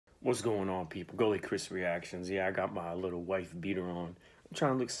What's going on, people? Goalie Chris Reactions. Yeah, I got my little wife beater on. I'm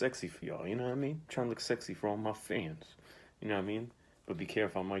trying to look sexy for y'all, you know what I mean? I'm trying to look sexy for all my fans, you know what I mean? But be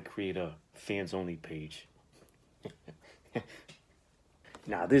careful, I might create a fans-only page.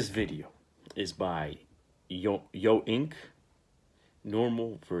 Now, this video is by Yo Inc.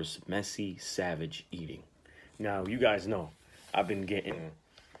 Normal versus Messy Savage Eating. Now, you guys know I've been getting,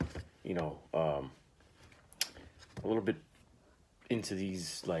 a little bit into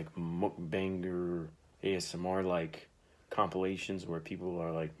these like mukbanger ASMR like compilations where people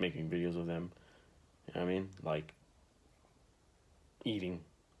are like making videos of them. You know what I mean? Like eating,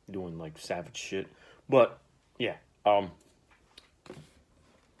 doing like savage shit. But yeah,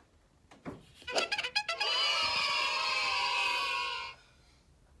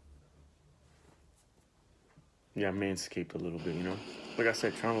 yeah, manscaped a little bit, you know? Like I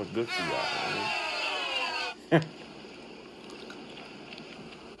said, trying to look good for y'all. You know?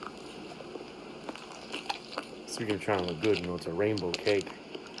 Speaking of trying to look good, you know, it's a rainbow cake.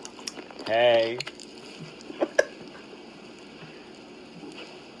 Hey.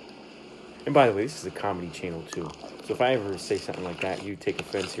 And by the way, this is a comedy channel too. So if I ever say something like that, you take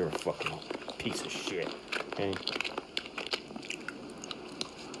offense, you're a fucking piece of shit. Okay?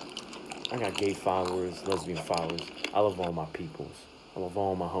 I got gay followers, lesbian followers. I love all my peoples. I love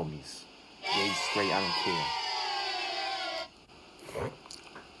all my homies. Gay, straight, I don't care.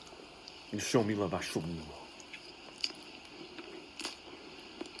 You show me love, I show you love.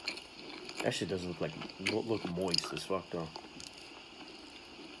 That shit doesn't look moist as fuck though.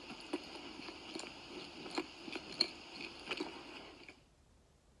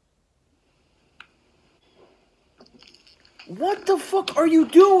 What the fuck are you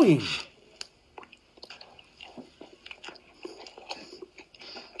doing?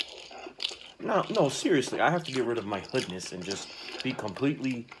 No, seriously, I have to get rid of my hoodness and just be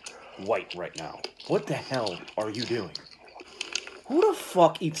completely white right now. What the hell are you doing? Who the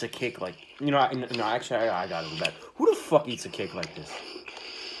fuck eats a cake like... actually, I got it back. Who the fuck eats a cake like this?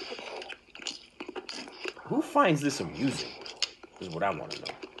 Who finds this amusing? Is what I want to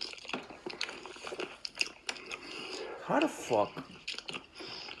know. How the fuck...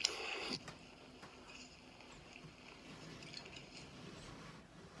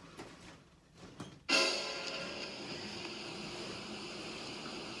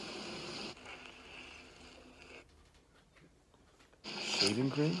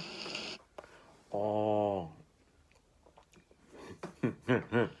 Shaving cream? Oh.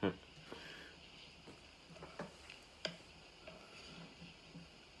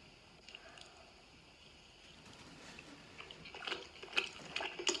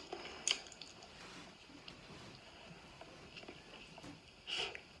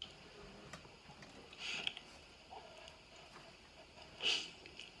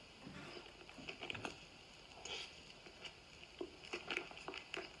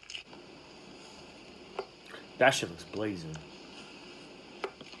 That shit looks blazing.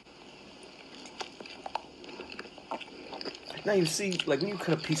 Now you see, like when you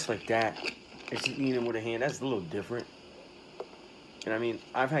cut a piece like that, and you eat it with a hand, that's a little different. You know what I mean?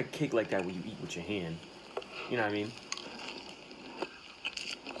 I've had cake like that where you eat with your hand. You know what I mean?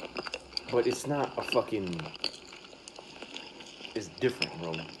 But it's not a fucking... It's different,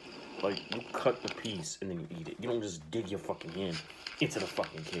 bro. Like, you cut the piece and then you eat it. You don't just dig your fucking hand into the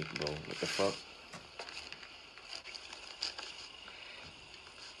fucking cake, bro. What the fuck?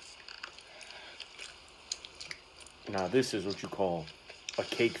 Now, this is what you call a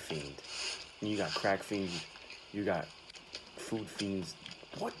cake fiend. And you got crack fiends. You got food fiends.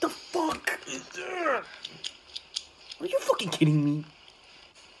 What the fuck is that? Are you fucking kidding me?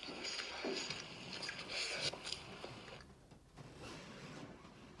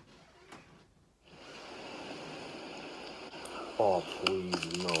 Oh,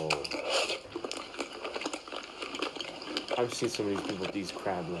 please, no. I've seen some of these people with these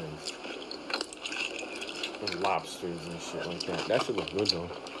crab legs. And lobsters and shit like that. That should look good, though.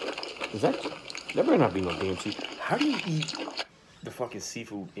 Is that... That better not be no damn cheese. How do you eat the fucking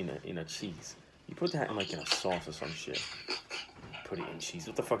seafood in a cheese? You put that in, like, in a sauce or some shit. Put it in cheese.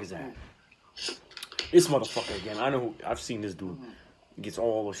 What the fuck is that? This motherfucker again. I know... I've seen this dude. He gets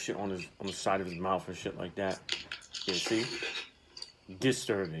all the shit on the side of his mouth and shit like that. Yeah, see?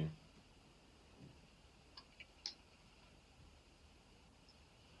 Disturbing.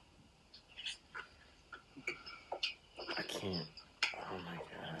 I can't. Oh my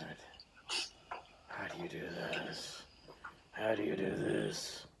god. How do you do this? How do you do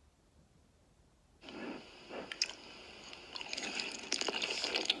this?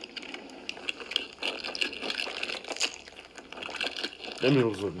 Them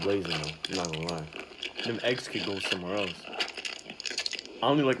noodles look blazing though. I'm not gonna lie. Them eggs could go somewhere else. I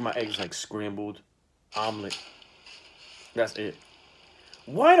only like my eggs like scrambled, omelet. That's it.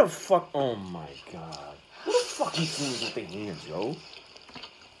 Why the fuck? Oh my god. Who the fuck eats noodles with their hands, yo?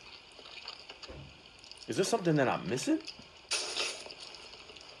 Is there something that I'm missing?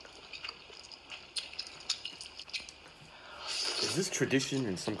 Is this tradition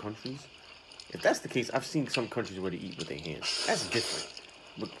in some countries? If that's the case, I've seen some countries where they eat with their hands. That's different.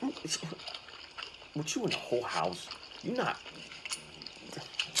 But you in the whole house, you're not